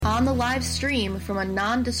on the live stream from a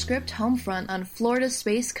nondescript homefront on Florida's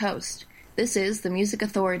Space Coast. This is the Music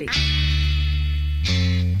Authority.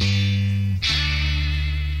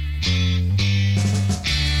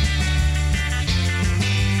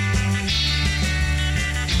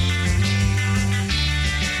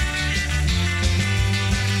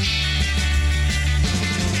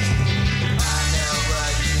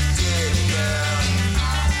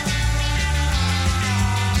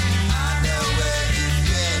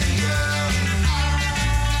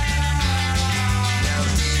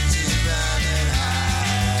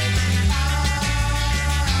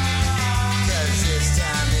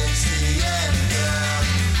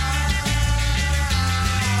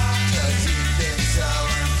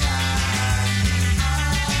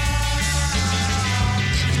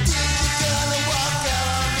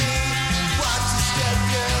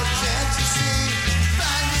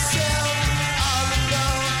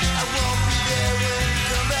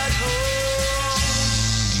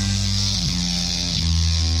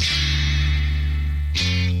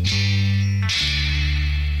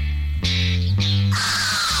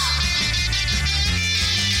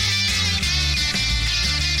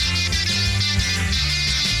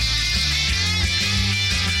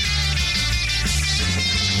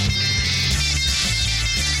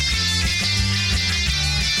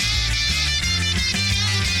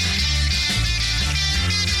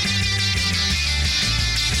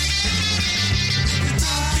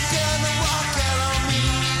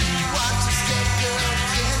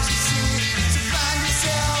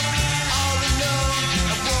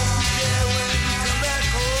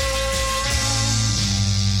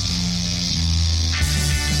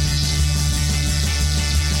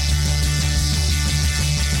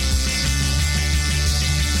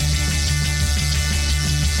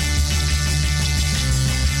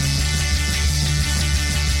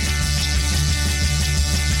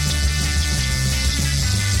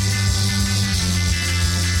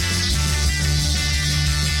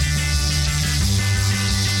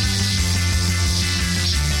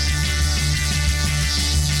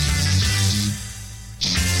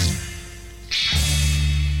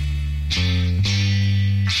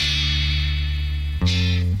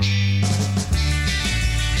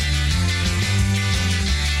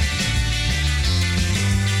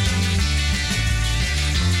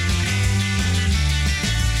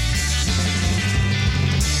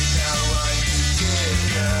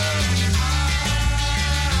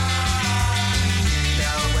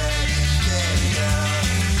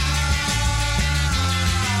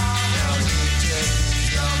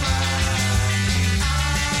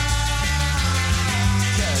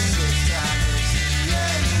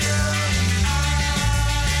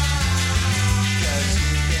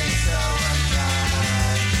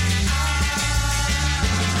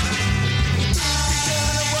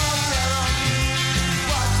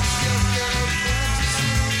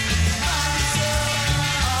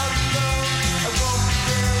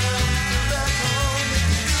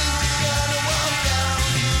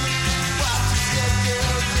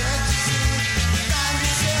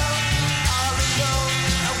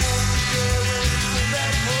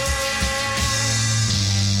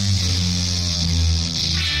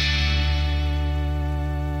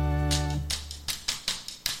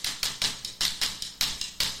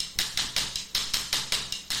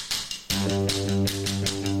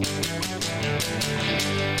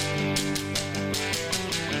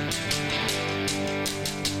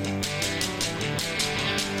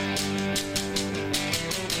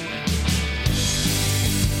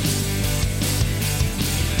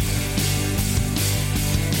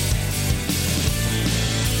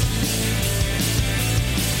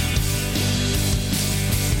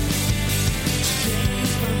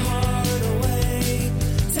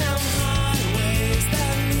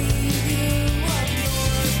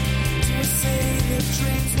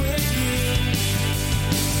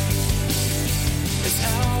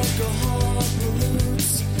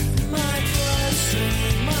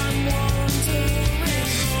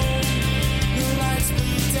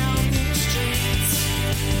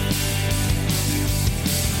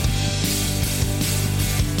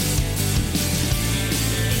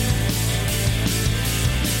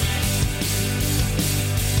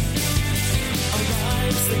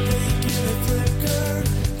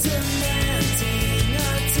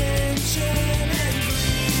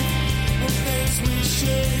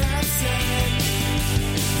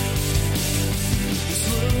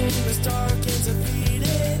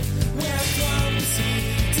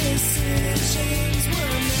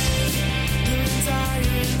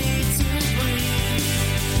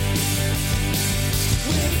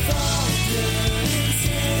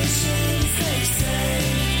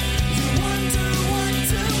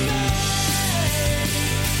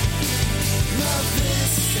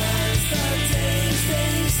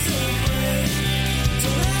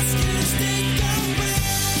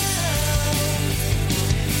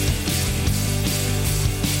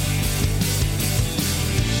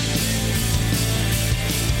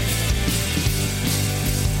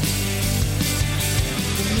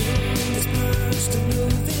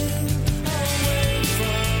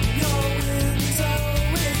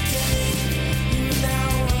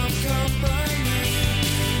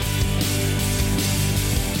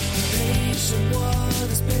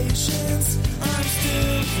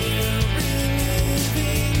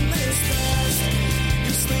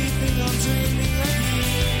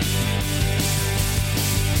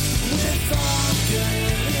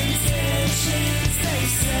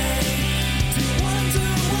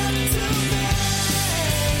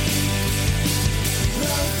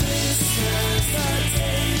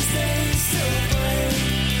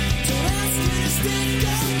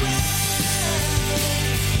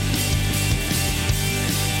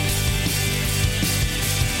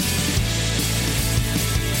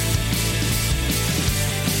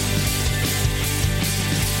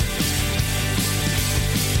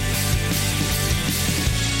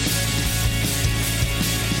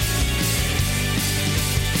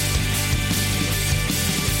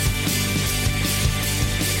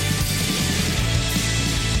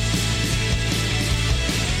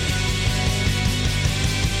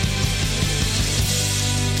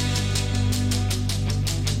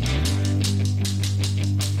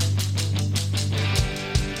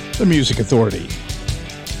 The Music Authority.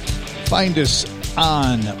 Find us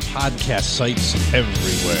on podcast sites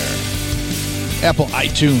everywhere. Apple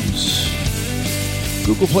iTunes,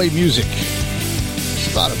 Google Play Music,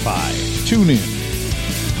 Spotify, TuneIn,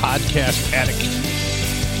 Podcast Addict,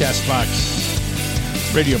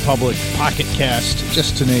 CastBox, Radio Public, Pocket Cast,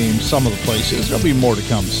 just to name some of the places. There'll be more to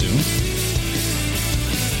come soon.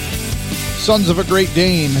 Sons of a Great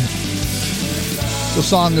Dane. The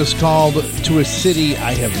song is called To a City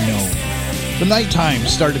I Have Known. The nighttime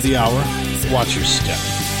started the hour. Watch your step.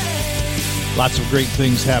 Lots of great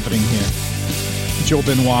things happening here. Joe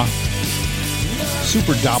Benoit.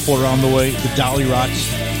 Super Doppler on the way. The Dolly Rots.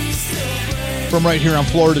 From right here on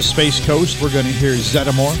Florida's Space Coast, we're going to hear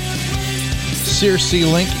Zetamore. Circe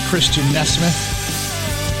Link, Christian Nesmith.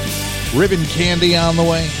 Ribbon Candy on the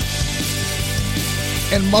way.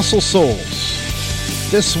 And Muscle Souls.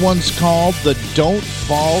 This one's called the Don't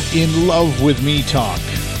Fall in Love with Me Talk.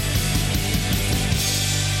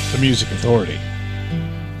 The Music Authority.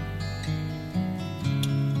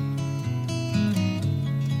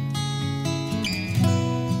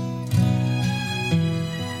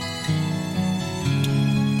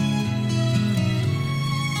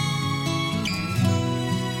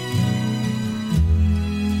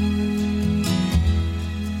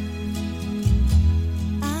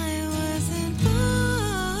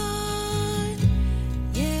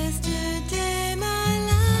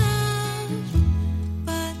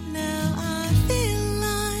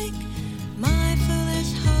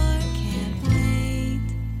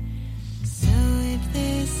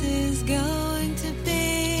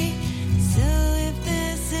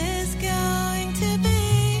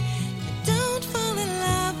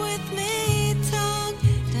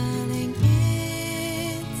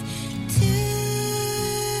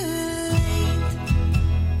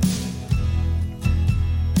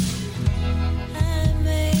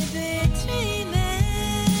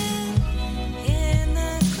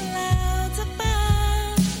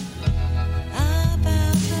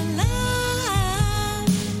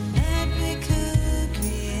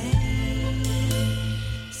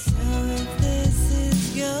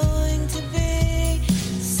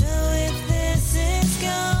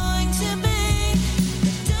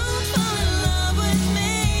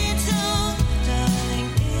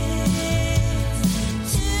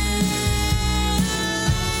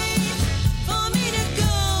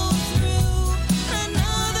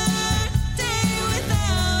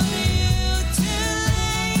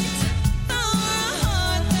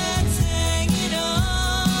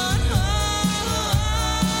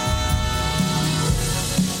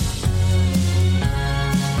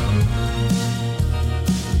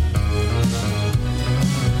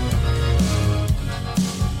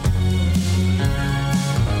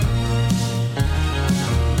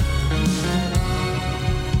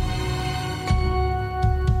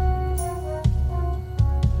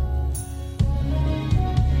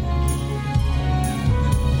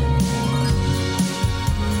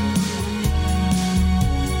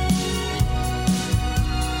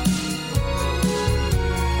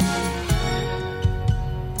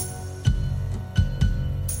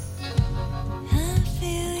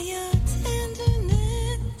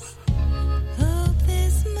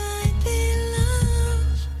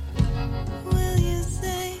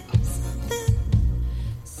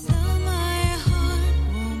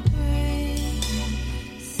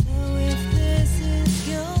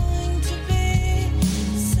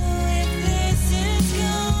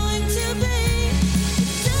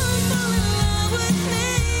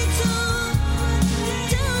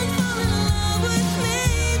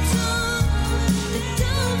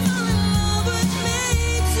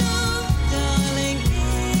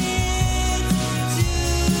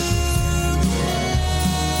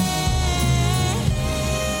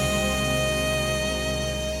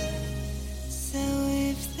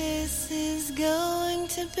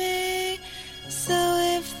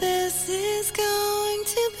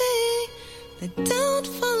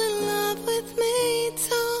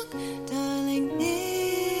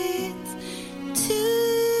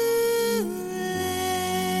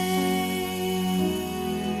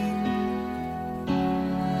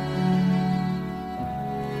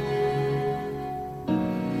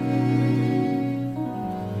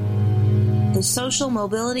 The social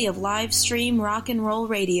mobility of live stream rock and roll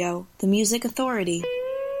radio, the Music Authority.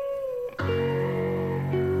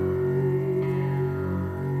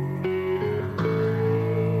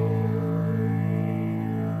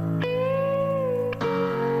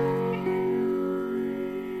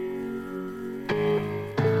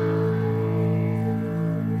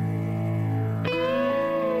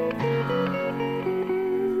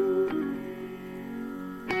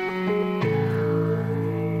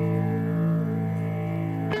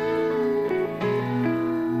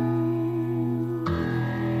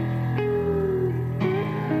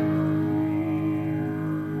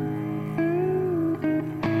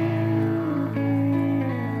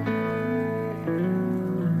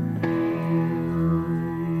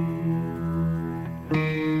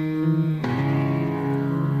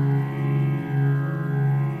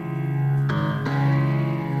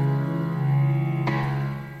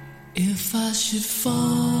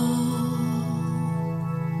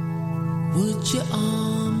 Would your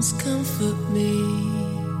arms comfort me?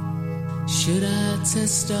 Should I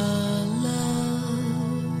test our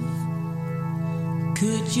love?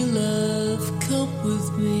 Could your love cope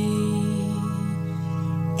with me?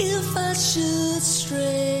 If I should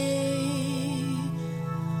stray,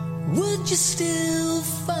 would you still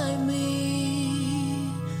find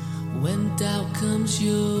me? When doubt comes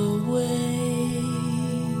your way,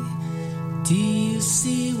 do you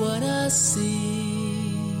see what I see?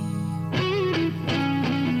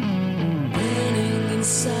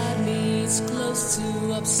 Inside me, it's close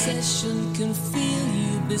to obsession. Can feel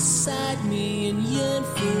you beside me and yearn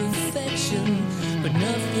for infection. But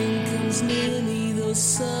nothing comes near me, those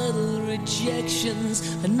subtle rejections.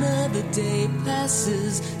 Another day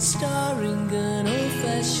passes, starring an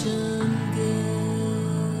old-fashioned girl.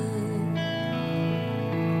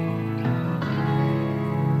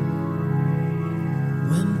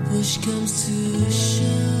 When push comes to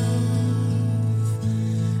shove,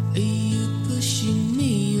 pushing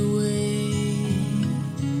me away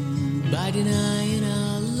by denying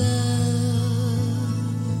our love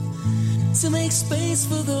to make space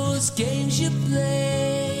for those games you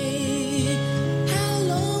play. How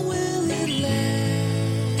long will it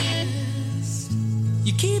last?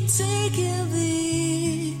 You keep taking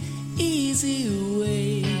the easy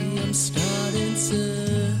way. I'm starting to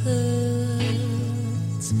hurt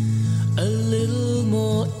a little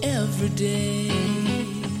more every day.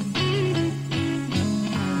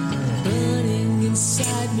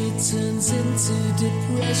 Inside me turns into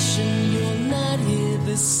depression. You're not here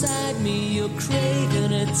beside me, you're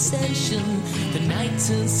craving attention. The night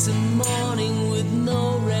turns to morning with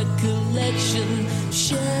no recollection.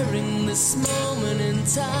 Sharing this moment in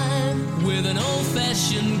time with an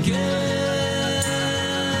old-fashioned girl.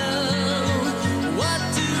 What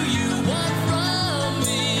do you want from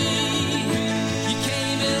me? You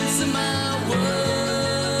came into my world.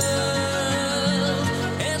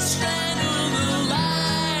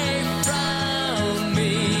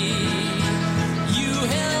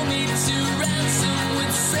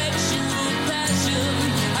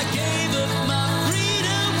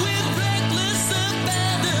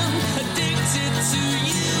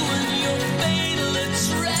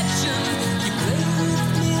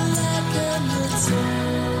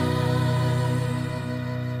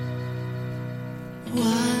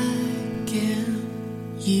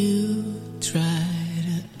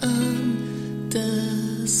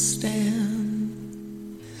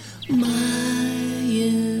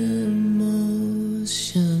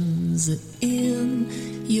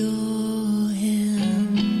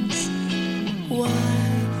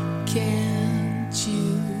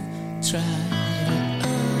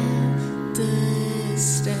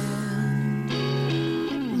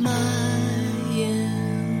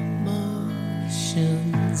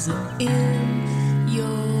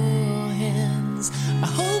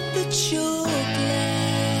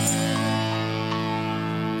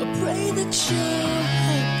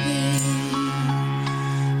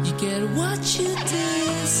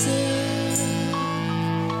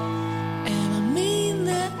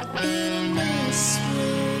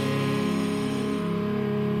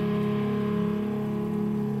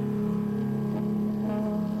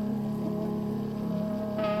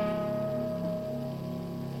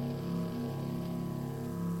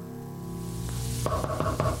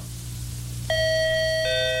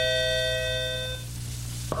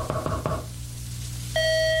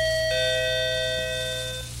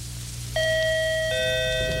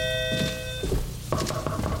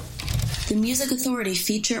 The Music Authority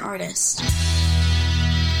feature artist.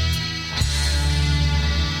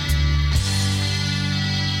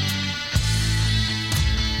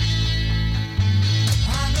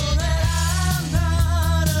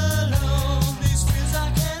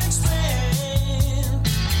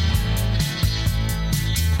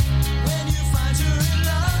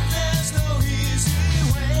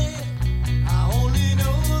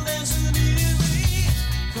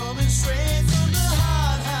 Straight from the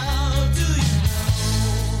heart, how do you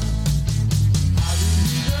know?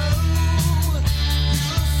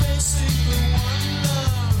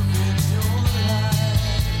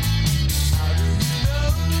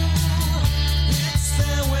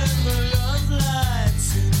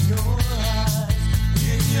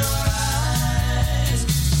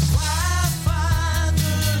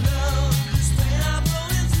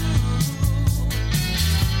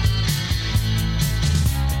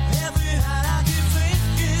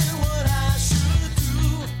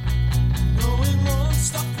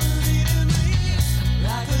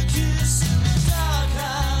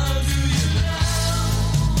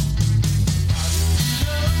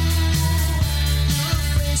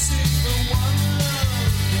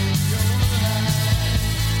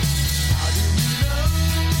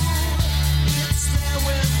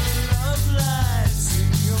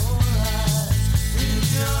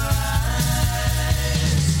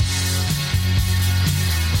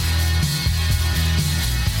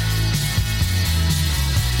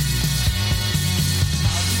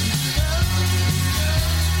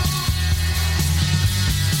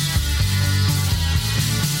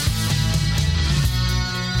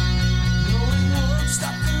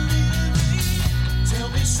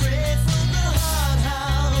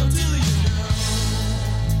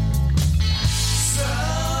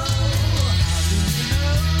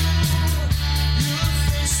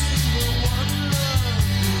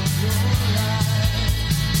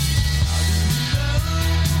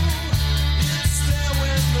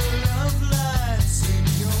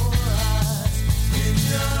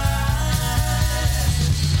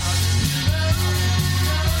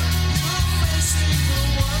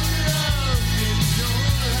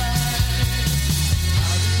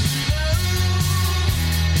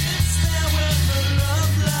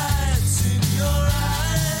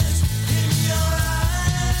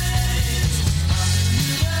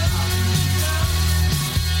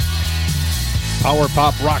 Power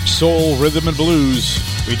pop, rock, soul, rhythm, and blues.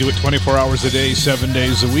 We do it 24 hours a day, 7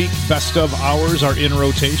 days a week. Best of hours are in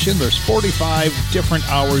rotation. There's 45 different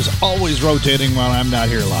hours always rotating while I'm not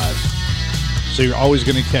here live. So you're always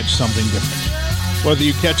going to catch something different. Whether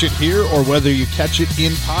you catch it here or whether you catch it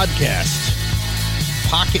in podcast.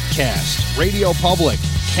 Pocket Cast, Radio Public,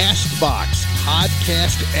 CastBox,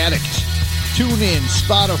 Podcast Addict, TuneIn,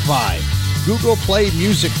 Spotify, Google Play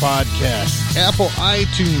Music Podcasts, Apple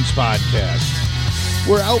iTunes Podcasts.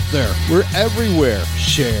 We're out there. We're everywhere.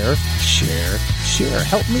 Share, share, share.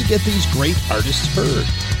 Help me get these great artists heard.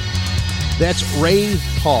 That's Ray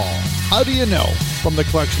Paul. How do you know? From the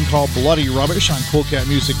collection called Bloody Rubbish on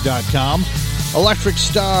CoolCatMusic.com. Electric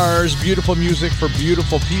Stars, beautiful music for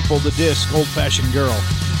beautiful people. The disc, Old Fashioned Girl.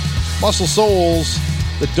 Muscle Souls,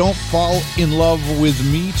 the Don't Fall in Love with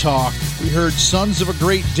Me talk. We heard Sons of a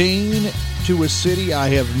Great Dane, To a City I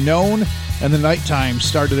Have Known. And the Nighttime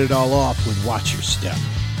started it all off with Watch Your Step.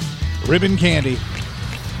 Ribbon Candy,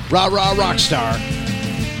 Rah Rah Rockstar,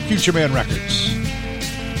 Future Man Records.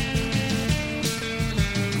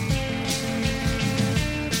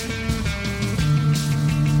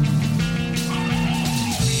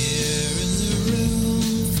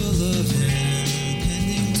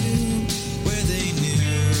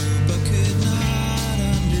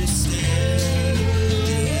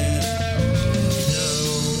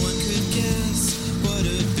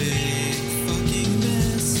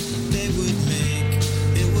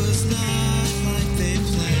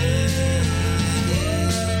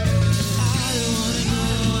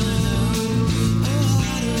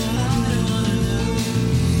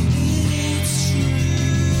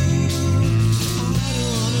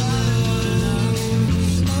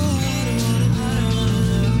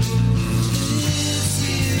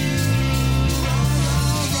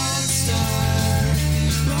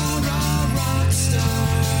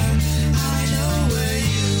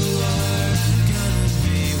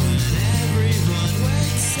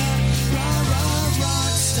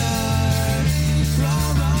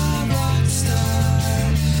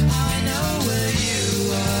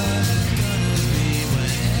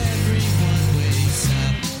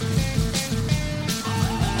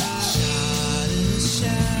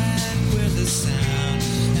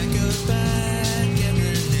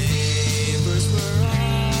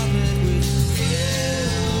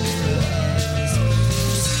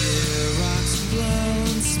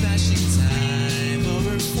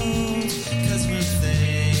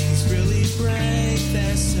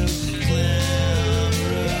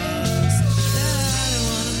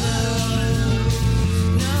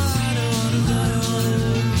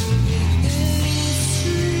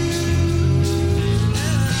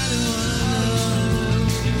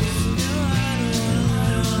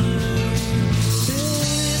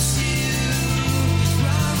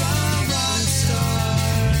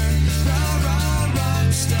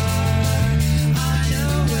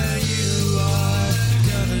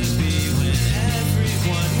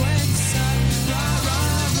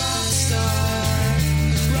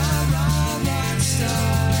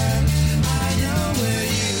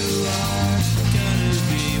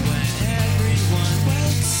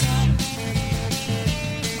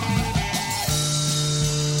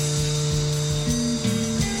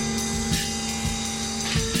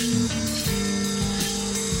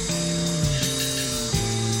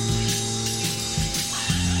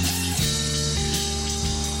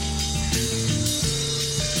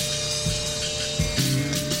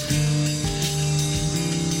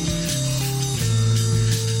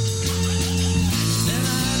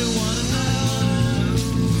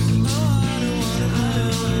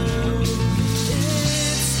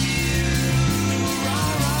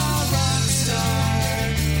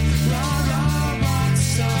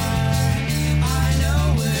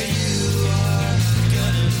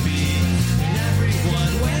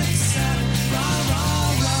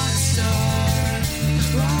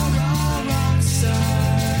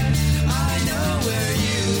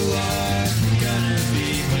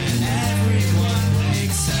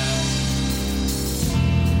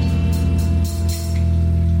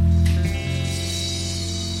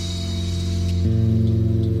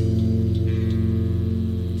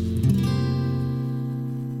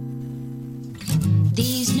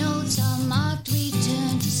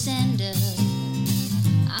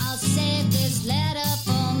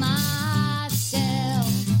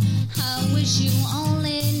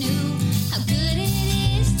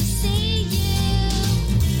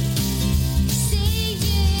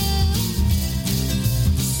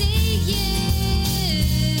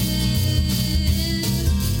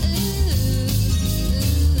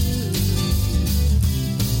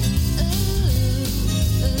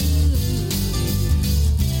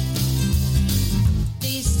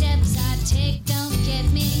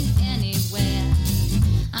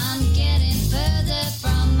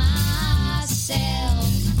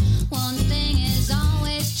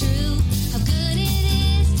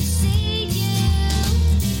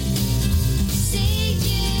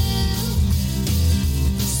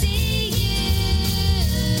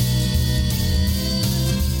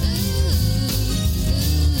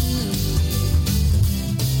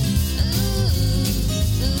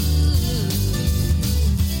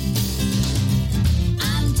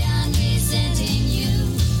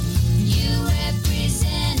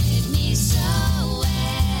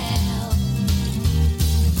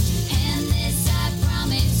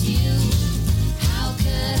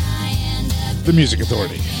 The Music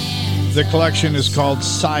Authority. The collection is called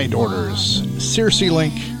Side Orders. Circe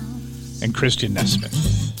Link and Christian Nesmith.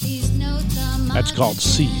 That's called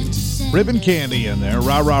See You. Ribbon Candy in there.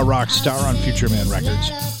 Rah Rah Rockstar on Future Man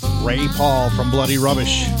Records. Ray Paul from Bloody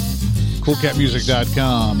Rubbish.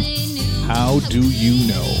 CoolCatMusic.com. How do you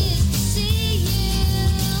know?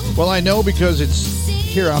 Well, I know because it's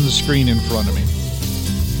here on the screen in front of me.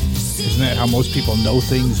 Isn't that how most people know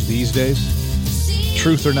things these days?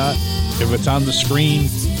 Truth or not, if it's on the screen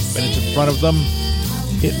and it's in front of them,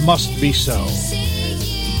 it must be so.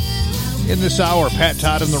 In this hour, Pat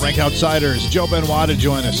Todd and the Rank Outsiders, Joe Benoit to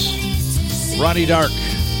join us, Ronnie Dark.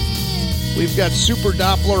 We've got Super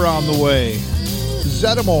Doppler on the way,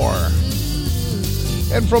 Zetamore.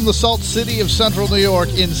 And from the Salt City of Central New York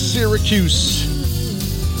in Syracuse,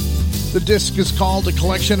 the disc is called A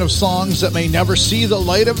Collection of Songs That May Never See the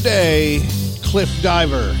Light of Day. Cliff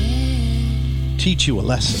Diver. Teach you a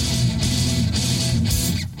lesson.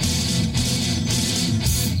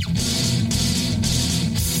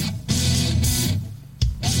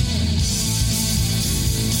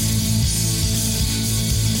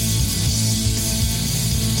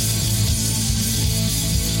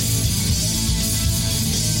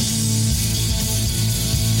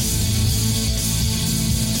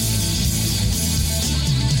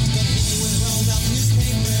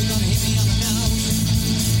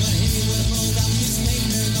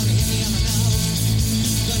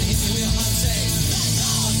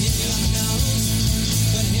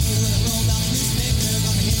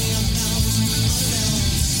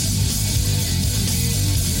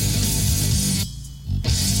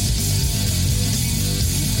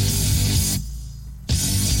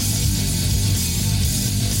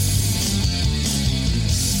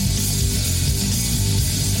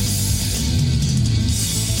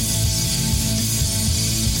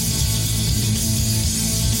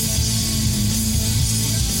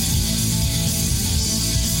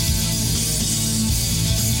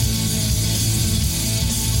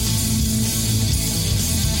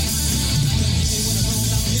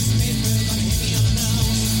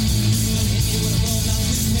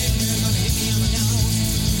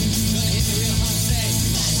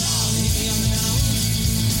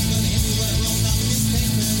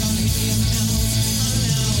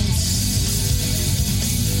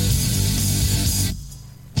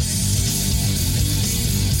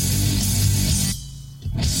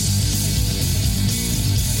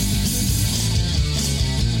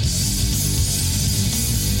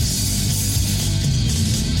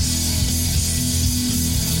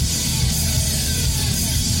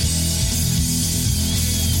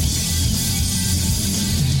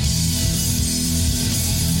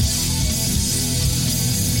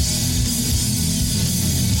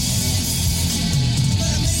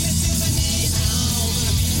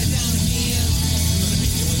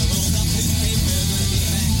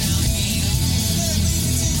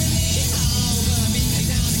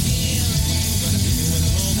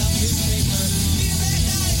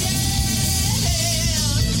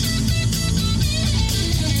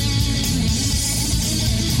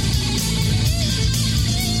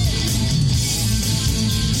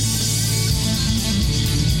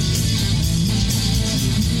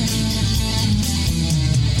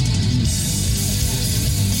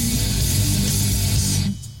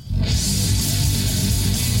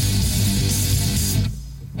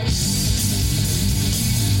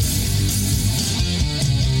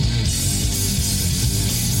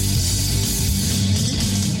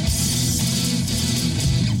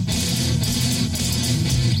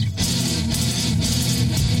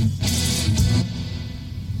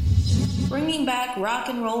 Rock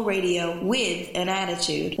and roll radio with an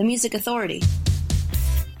attitude. The Music Authority.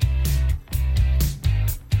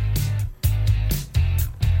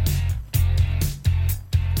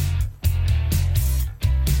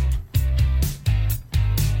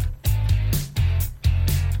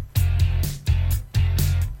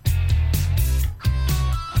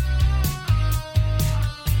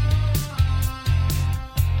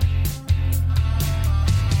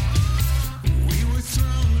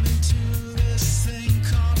 Thing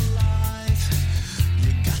called life,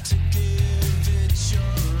 you got to give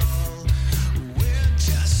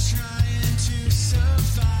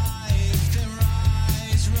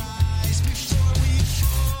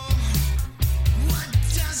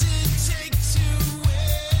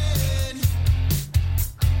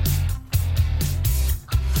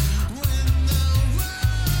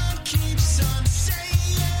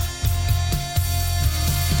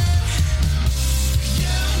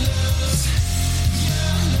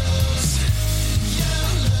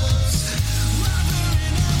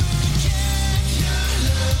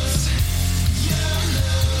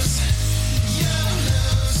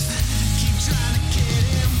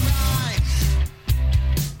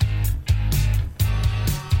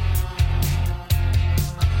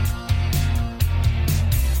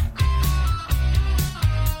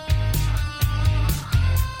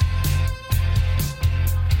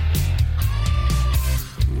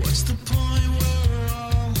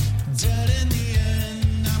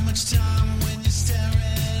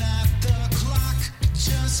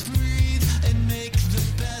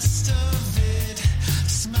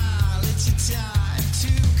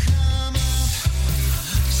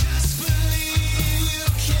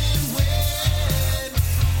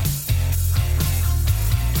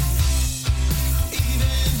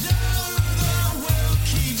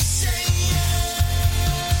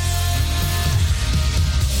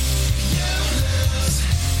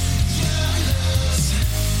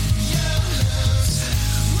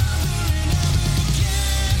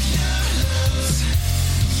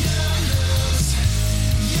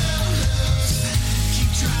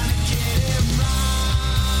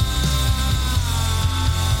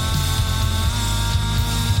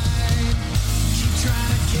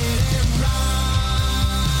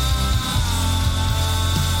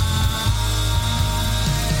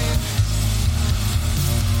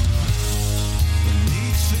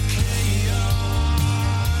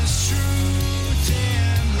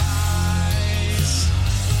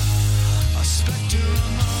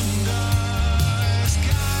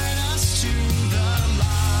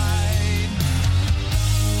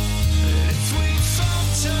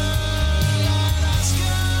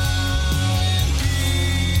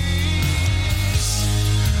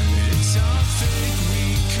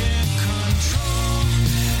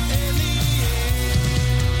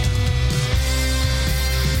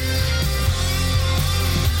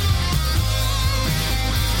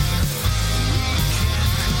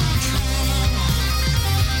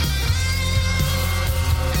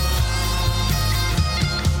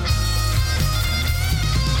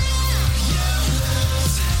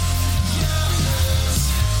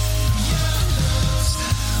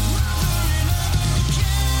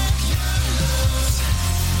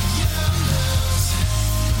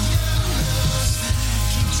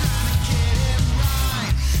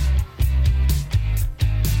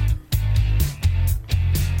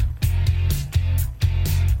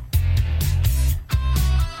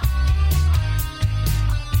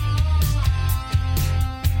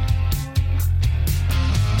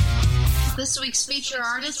This week's feature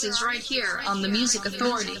artist is right here on The Music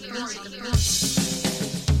Authority. I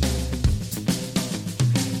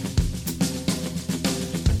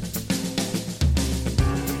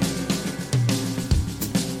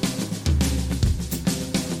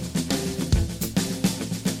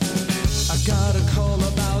got a call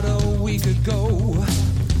about a week ago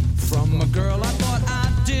from a girl I thought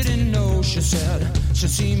I didn't know. She said she'd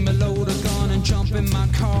seen me load a gun and jump in my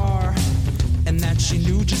car, and that she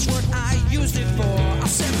knew just what I used it for. I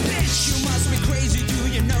said, bitch, you must be crazy, do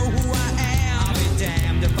you know who I am? I'll be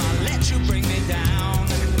damned if I let you bring me down.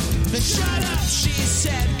 Then shut up, she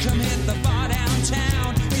said, come hit the bar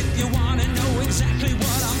downtown if you wanna know exactly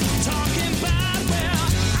what I'm talking about. Well,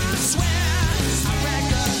 I swear I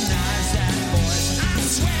recognize that voice. I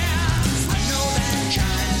swear I know that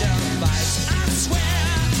kind of vice. I swear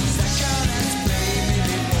that girl has played me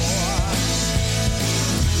before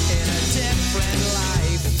in a different life.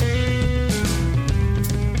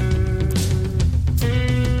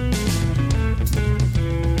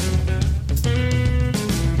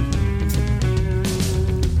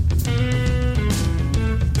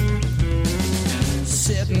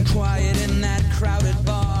 Sitting quiet in that crowded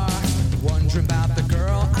bar, wondering about the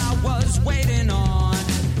girl I was waiting on.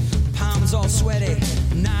 Palms all sweaty,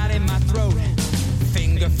 knot in my throat,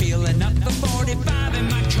 finger feeling up the 45 in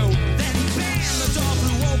my coat. Then bam, the door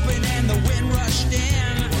flew open and the wind rushed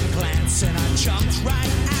in. One glance and I jumped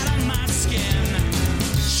right out of my skin.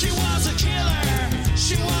 She was a killer,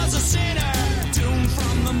 she was a sinner, doomed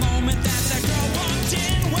from the moment that that girl walked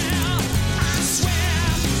in. Well, I swear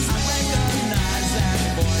I recognize that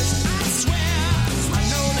voice. I swear I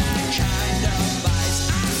know that kind of vice.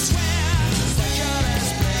 I swear that girl has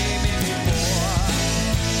played me before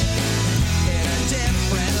in a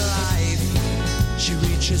different life. She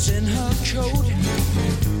reaches in her coat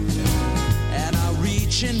and I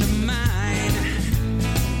reach into mine,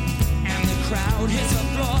 and the crowd hits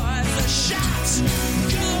applause. The shots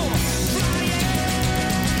go flying.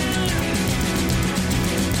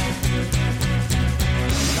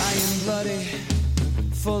 Lying bloody,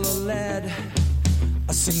 full of lead,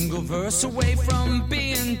 a single verse away from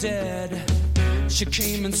being dead. She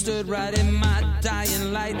came and stood right in my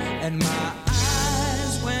dying light, and my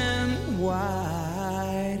eyes went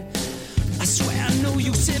wide. I swear I know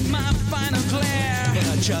you said my final glare, but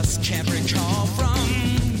I just can't recall from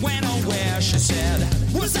when or where. She said,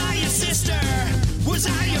 was I your sister? Was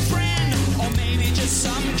I your friend? Or maybe just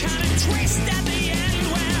some kind of twist at the end?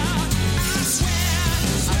 Well, I swear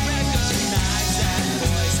I recognize that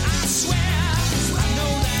voice. I swear I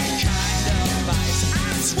know that kind of vice.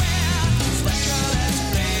 I swear that girl has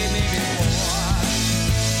played me before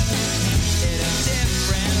in a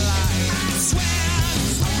different life. I swear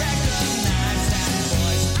I recognize that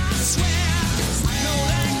voice. I swear I know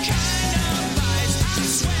that kind of vice. I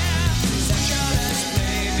swear that girl has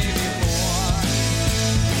played me before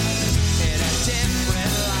in a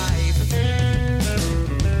different life.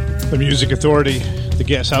 The Music Authority, the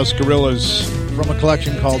Gas House Gorillas, from a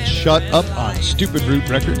collection called Shut Up on Stupid Root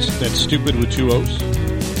Records. That's stupid with 2 O's.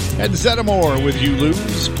 And Zetamore with You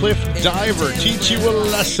Lose. Cliff Diver, Teach You a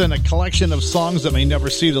Lesson, a collection of songs that may never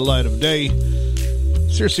see the light of day.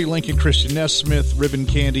 Seriously Lincoln, Christian Nesmith, Ribbon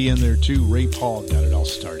Candy in there too. Ray Paul got it all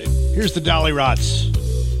started. Here's the Dolly Rots.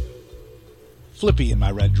 Flippy in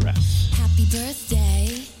My Red Dress. Happy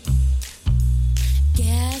birthday.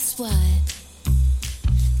 Guess what?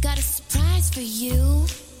 Got a surprise for you.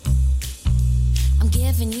 I'm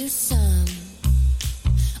giving you some.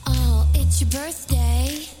 Oh, it's your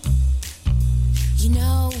birthday. You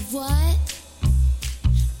know what?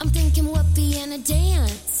 I'm thinking whoopee and a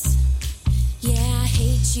dance. Yeah, I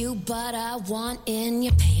hate you, but I want in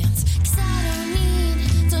your pants. 'Cause I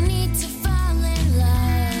don't need to fall in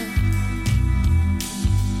love.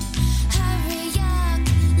 Hurry up,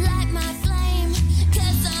 light my flame,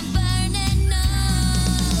 'cause I'm burning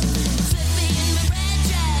up. Flippy in my red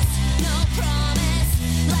dress, no promise.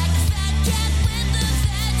 Like a fat cat with a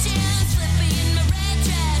fat chance. Flippy in my red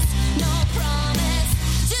dress, no promise.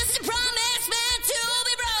 Just a promise meant to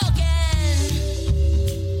be broken.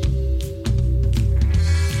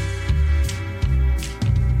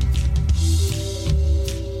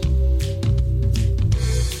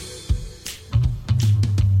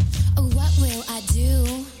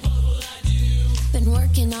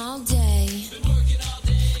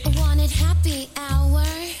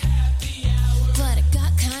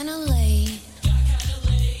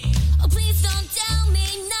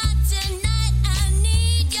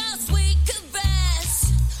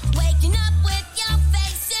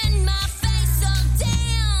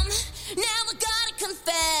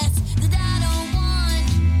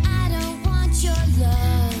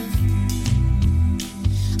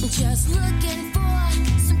 Just looking for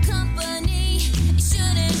some company. It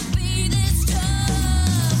shouldn't be this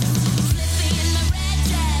tough. Slipping in my red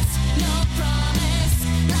dress, no promise.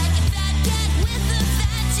 Like a fat cat with a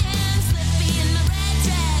fat jam. Slipping in my red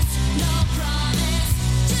dress, no promise.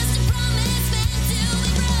 Just a promise meant to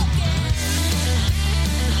be broken.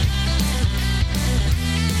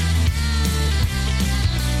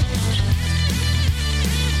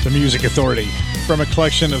 The Music Authority, from a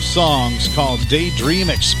collection of songs called Daydream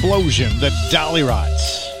Explosion, the Dolly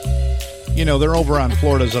Rots. You know, they're over on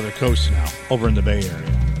Florida's other coast now, over in the Bay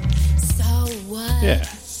Area. So what? Yeah.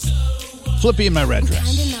 Flippy in my red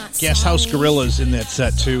dress. Gas House Gorillas in that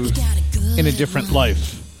set, too, in a different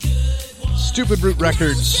life. Stupid Brute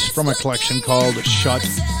Records from a collection called Shut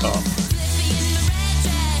Up.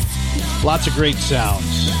 Lots of great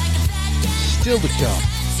sounds. Still to come.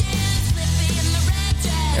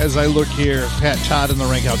 As I look here, Pat Todd and the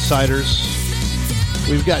Rank Outsiders.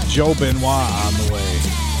 We've got Joe Benoit on the way.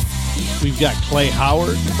 We've got Clay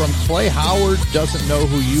Howard from Clay Howard Doesn't Know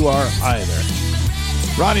Who You Are Either.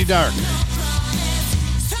 Ronnie Dark.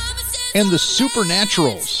 And the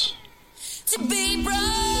Supernaturals.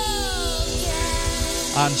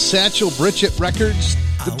 On Satchel Bridget Records,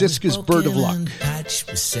 the disc is Bird of Luck.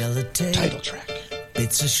 Title track.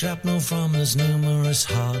 Bits of shrapnel from those numerous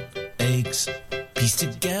heartaches, pieced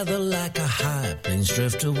together like a high planes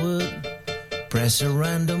drift of wood. Press a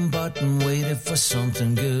random button, waited for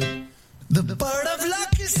something good. The bird of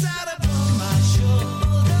luck is sat upon my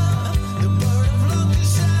shoulder. The bird of luck is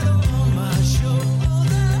sat upon my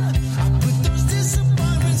shoulder. I put those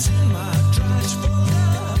disappointments in my trash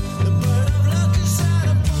folder. The bird of luck is sat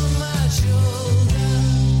upon my shoulder.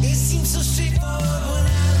 It seems so straightforward when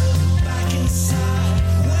I look back inside.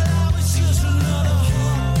 Well, I was just another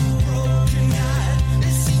heartbroken guy.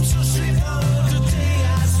 It seems so straightforward today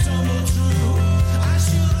I stumbled through. I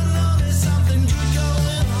should have known there's something good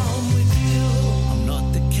going on with you. I'm not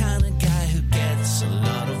the kind of guy who gets a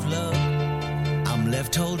lot of love. I'm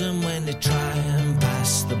left holding when they try and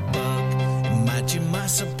pass the buck. Imagine my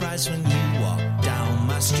surprise when you walked down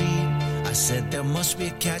my street. I said there must be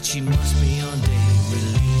a catch, she must be on day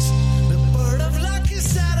release. The bird of luck is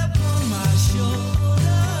sat upon my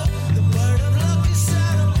shoulder. The bird of luck is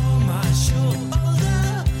sat upon my shoulder.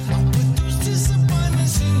 I put those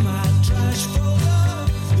disappointments in my trash folder.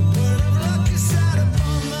 The bird of luck is sat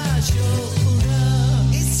upon my shoulder.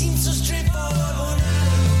 It seems so straightforward when I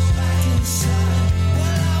look back inside.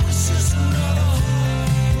 Well, I was just another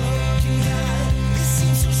heartbroken guy. It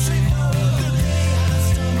seems so straightforward the day I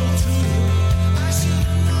stumbled through. I should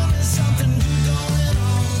have known there's something good going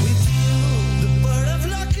on with you. The bird of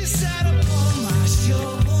luck is sat upon my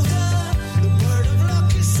shoulder. The bird of luck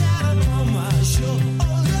is sat upon my shoulder.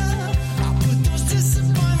 I put those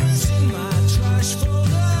disappointments in my trash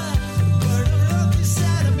folder. The bird of luck is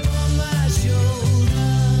sat upon my shoulder.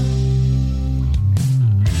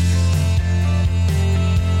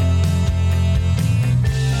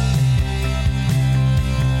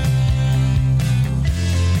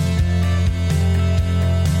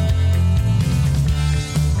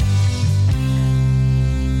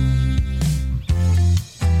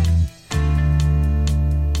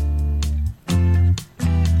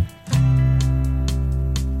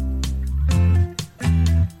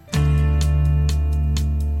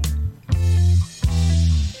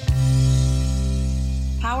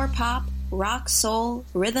 Power pop, rock, soul,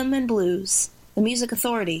 rhythm, and blues. The Music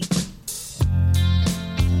Authority.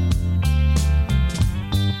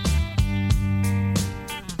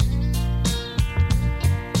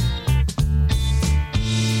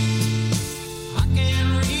 I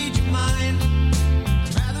can't read your mind.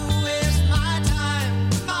 I'd rather waste my time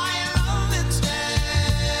with my love instead.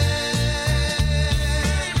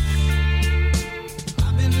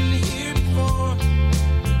 I've been here before,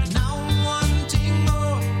 and now I'm wanting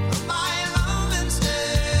more of my love instead.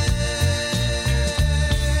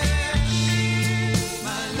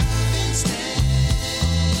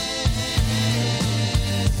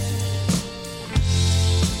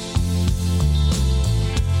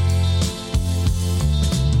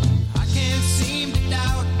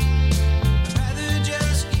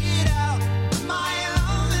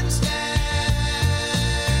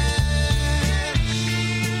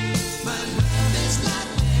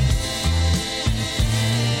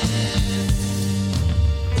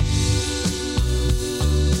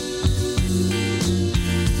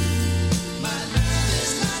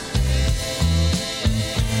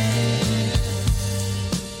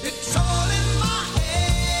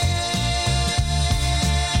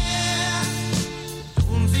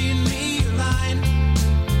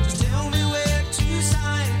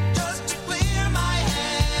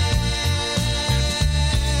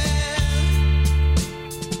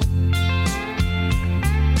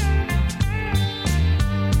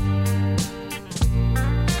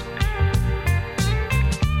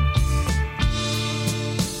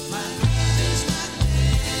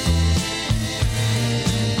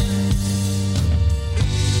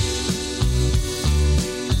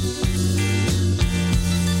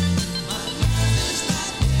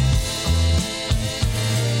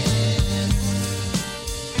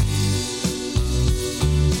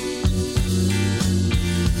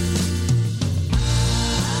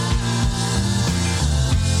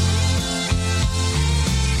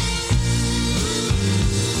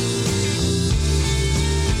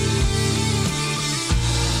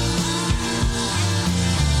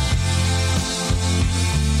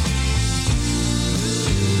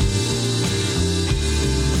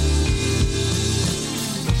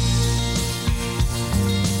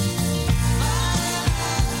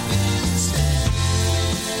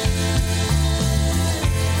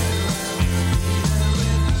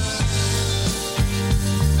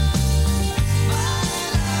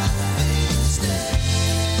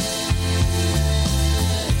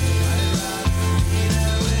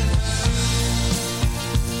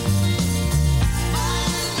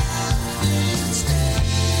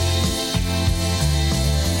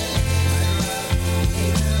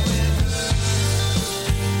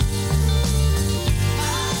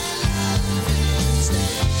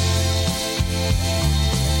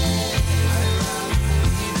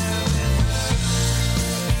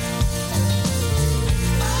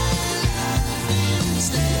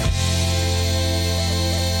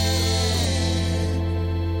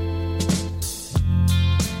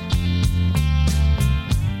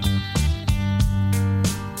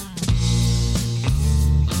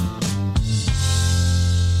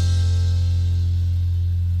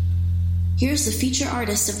 Here's the feature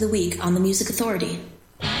artist of the week on the Music Authority.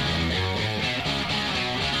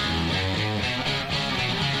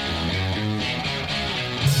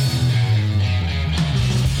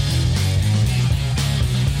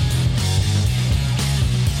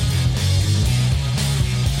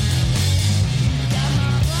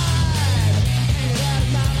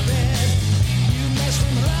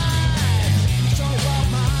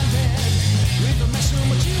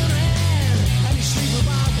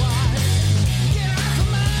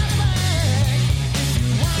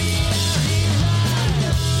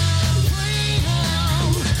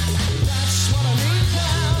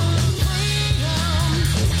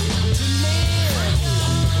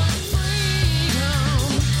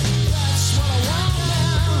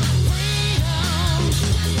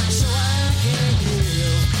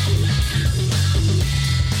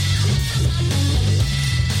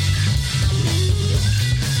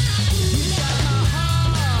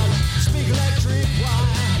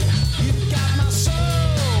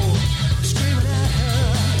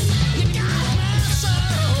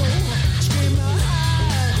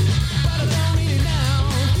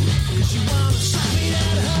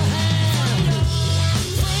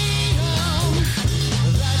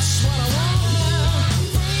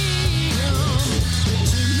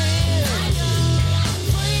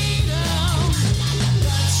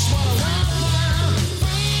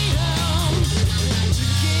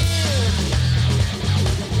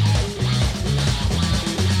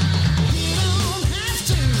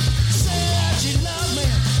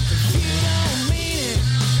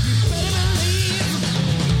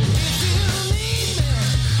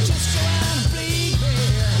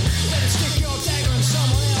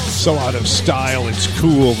 So out of style, it's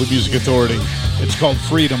cool, the Music Authority. It's called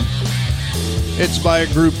Freedom. It's by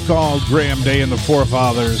a group called Graham Day and the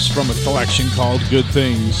Forefathers from a collection called Good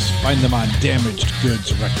Things. Find them on Damaged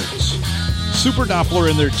Goods Records. Super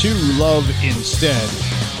Doppler in there too, Love Instead.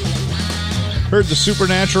 Heard the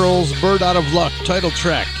Supernaturals' Bird Out of Luck title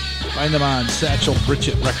track. Find them on Satchel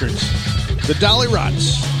Bridget Records. The Dolly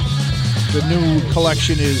Rots. The new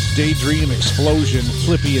collection is Daydream Explosion,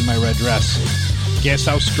 Flippy in My Red Dress. Guess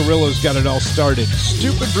House Gorillas got it all started.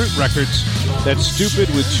 Stupid Brute Records. That's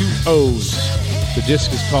stupid with 2 O's. The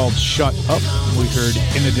disc is called Shut Up. We heard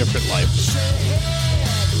In a Different Life.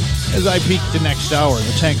 As I peek the next hour,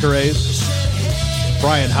 the Tanquerays,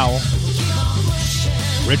 Brian Howell,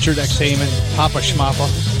 Richard X. Heyman, Papa Schmappa,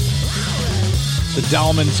 the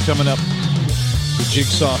Dalmans coming up, the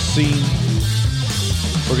Jigsaw Scene.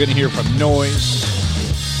 We're going to hear from Noise.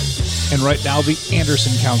 And right now, the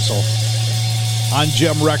Anderson Council. On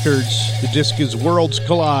Gem Records, the disc is Worlds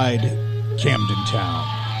Collide, Camden Town.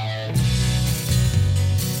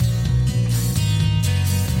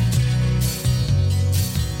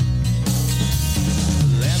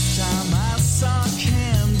 Last time I saw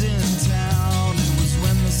Camden Town, it was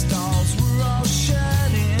when the stalls were all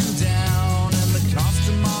shutting down and the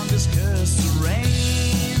costermongers cursed the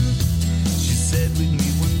rain. She said we'd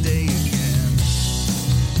meet one day again.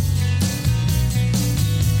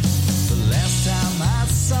 The last time I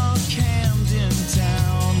saw Camden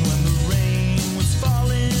Town, when the rain was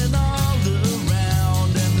falling all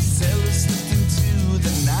around and the sailors slipped into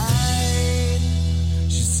the night,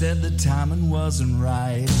 she said the timing wasn't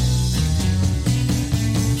right.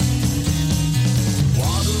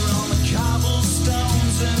 Water on the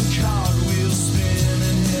cobblestones and cartwheels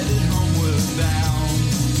spinning, headed homeward bound.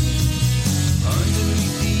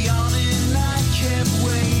 Underneath the awning I kept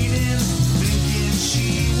waiting, thinking she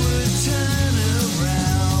would turn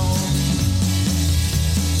around.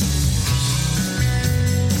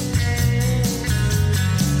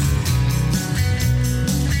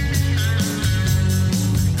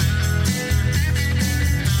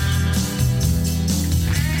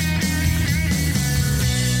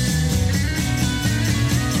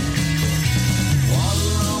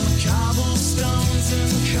 Water on the cobblestones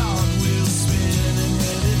and cartwheels spinning,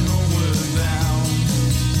 headed homeward bound.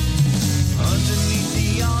 Underneath the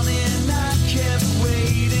awning I kept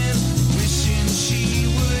waiting, wishing she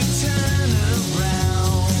would turn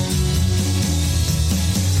around.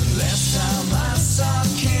 The last time I saw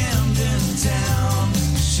Camden Town,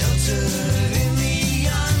 sheltered in the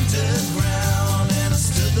underground, and I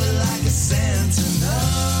stood there like a sentinel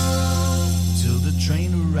till the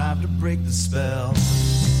train arrived to break the spell.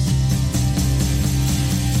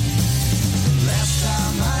 The last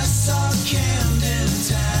time I saw Camden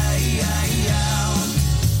Town,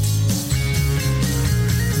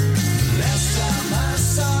 the last time I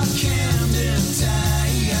saw Camden Town,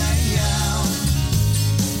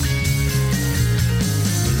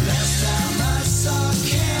 the last time I saw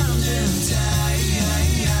Camden Town.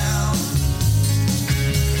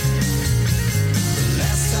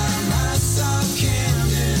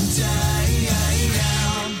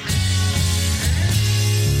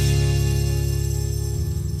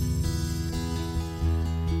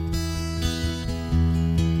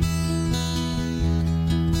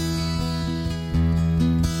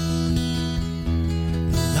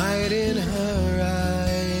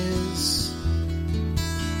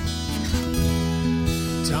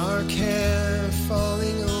 Dark hair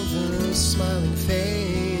falling over a smiling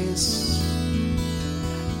face.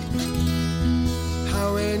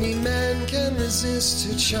 How any man can resist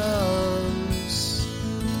her charms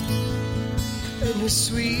and her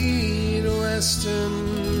sweet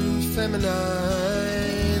western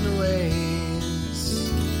feminine ways.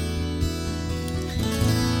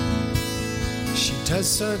 She does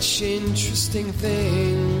such interesting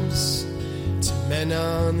things to men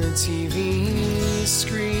on the TV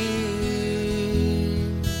screen,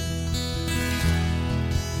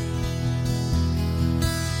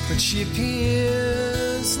 but she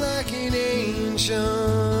appears like an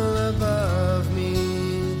angel above me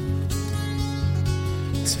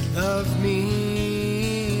to love me,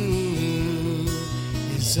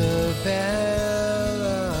 Isabella.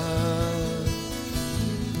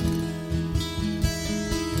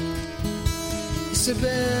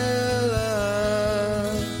 Isabella,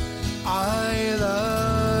 I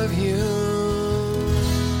love you.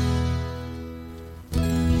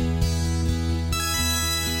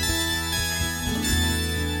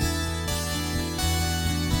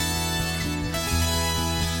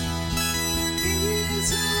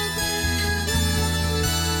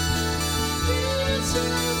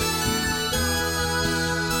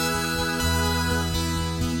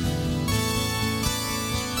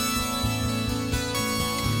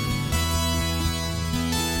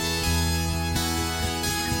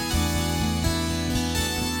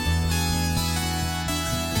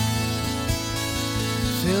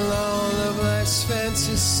 Fill all of life's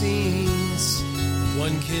fantasies,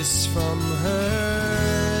 one kiss from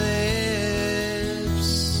her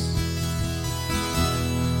lips.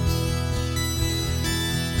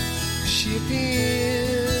 She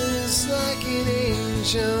appears like an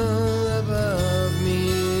angel above me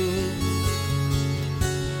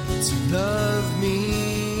to love me,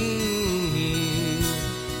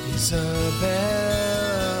 Isabella.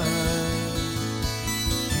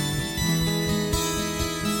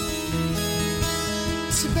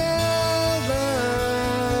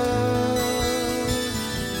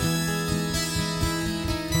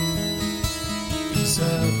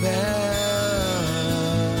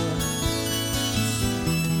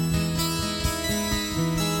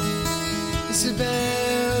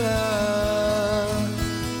 Isabella,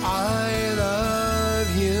 I love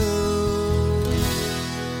you.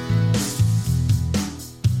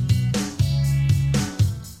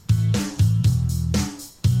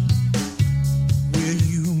 Will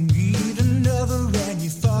you meet another and you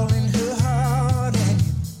fall in her heart and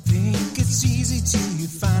you think it's easy till you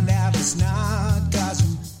find out it's not? 'Cause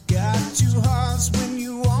you got two hearts when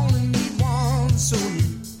you only need one, so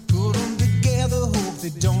you put them together, hope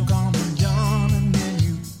they don't come undone, and then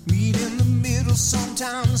you meet in the middle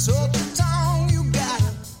sometimes. Hold the tongue, you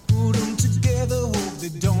gotta put them together, hope they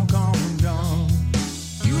don't come undone.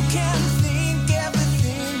 You can think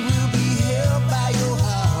everything will be held by your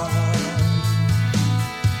heart.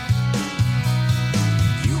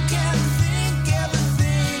 You can think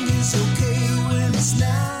everything is okay when it's not.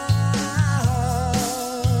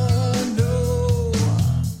 No.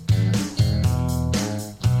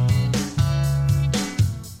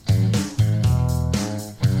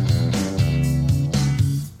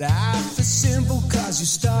 Life is simple 'cause you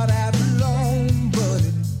start out alone, but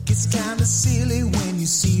it gets kinda silly when you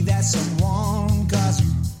see that someone. 'Cause you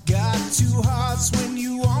got two hearts when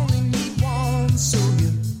you only need one, so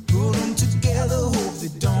you put them together, hope they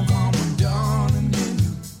don't come undone, and then you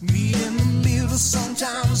meet in the middle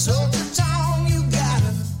sometimes. Hold the tongue, you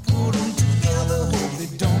gotta put them together, hope they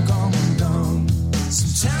don't come undone.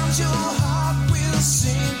 Sometimes your heart will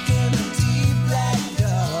sink in a deep black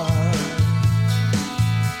dark,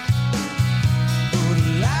 but a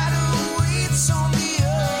light awaits on the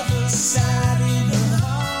other side in the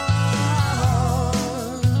heart.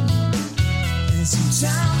 And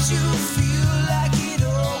sometimes you feel like it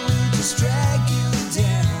all will just drag you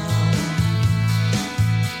down,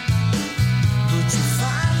 but you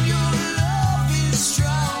find your love is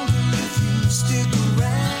stronger if you stick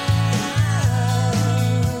around.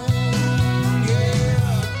 Yeah.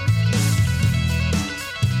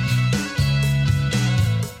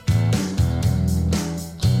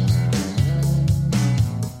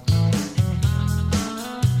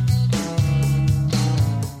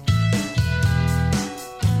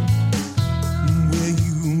 Will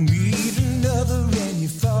you meet another and you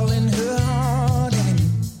fall in her heart and you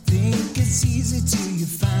think it's easy till you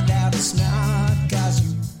find out it's not? 'Cause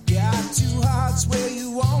you got two hearts where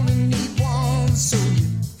you only need one, so you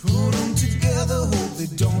put them together, hope they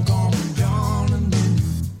don't come undone, and then you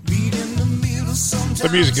meet in the middle sometimes. The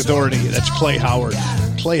Music Authority, that's Clay Howard.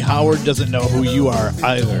 Clay Howard Doesn't Know Who You Are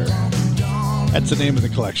Either. That's the name of the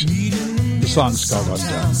collection. The song's called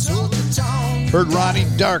Undone. Heard Ronnie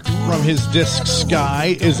Dark from his disc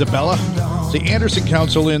Sky, Isabella. The Anderson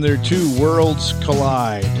Council in their Two Worlds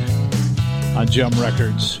Collide on Jum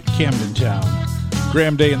Records, Camden Town.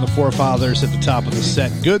 Graham Day and the Forefathers at the top of the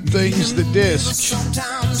set. Good Things, the disc.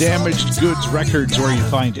 Damaged Goods Records, where you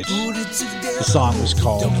find it. The song was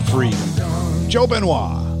called Freedom. Joe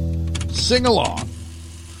Benoit, Sing Along.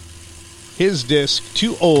 His disc,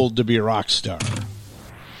 Too Old to Be a Rock Star.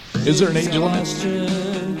 Is there an age limit?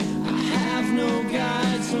 I have no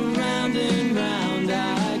guide, so round and round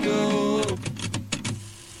I go.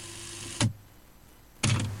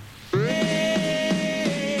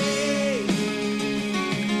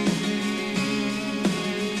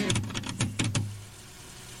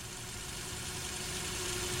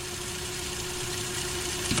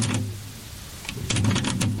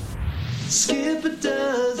 Skip a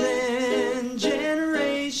dozen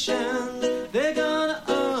generations, they're gonna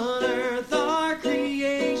unearth our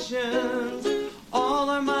creations. All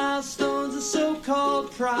our milestones of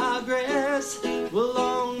so-called progress will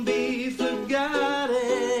long be forgotten.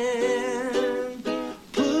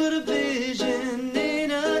 Put a vision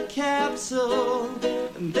in a capsule,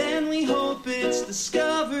 and then we hope it's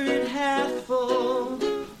discovered half full.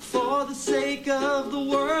 For the sake of the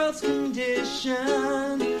world's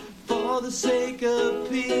condition, for the sake of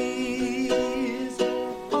peace.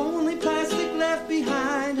 Only plastic left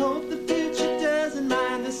behind. Hope the future doesn't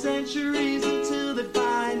mind the centuries until they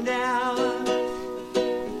find out.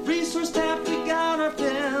 Resource tap, we got our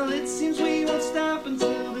fill. It seems we won't stop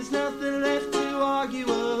until there's nothing left to argue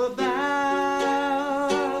about.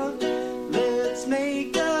 Let's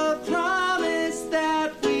make a promise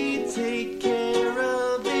that we take care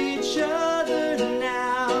of each other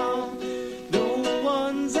now. No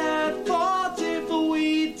one's at fault if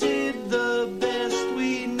we did the best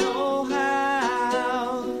we know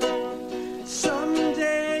how.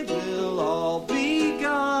 Someday we'll all be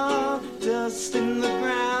gone, dust in the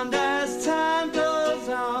ground as time goes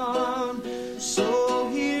on. So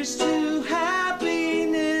here's to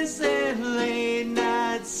happiness and late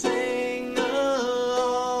night sing-alongs.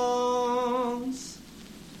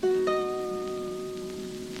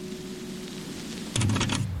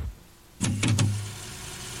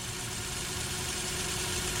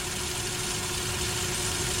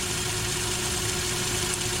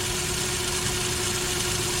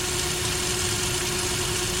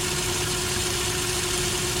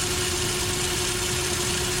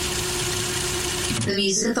 The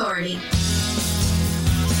Music Authority.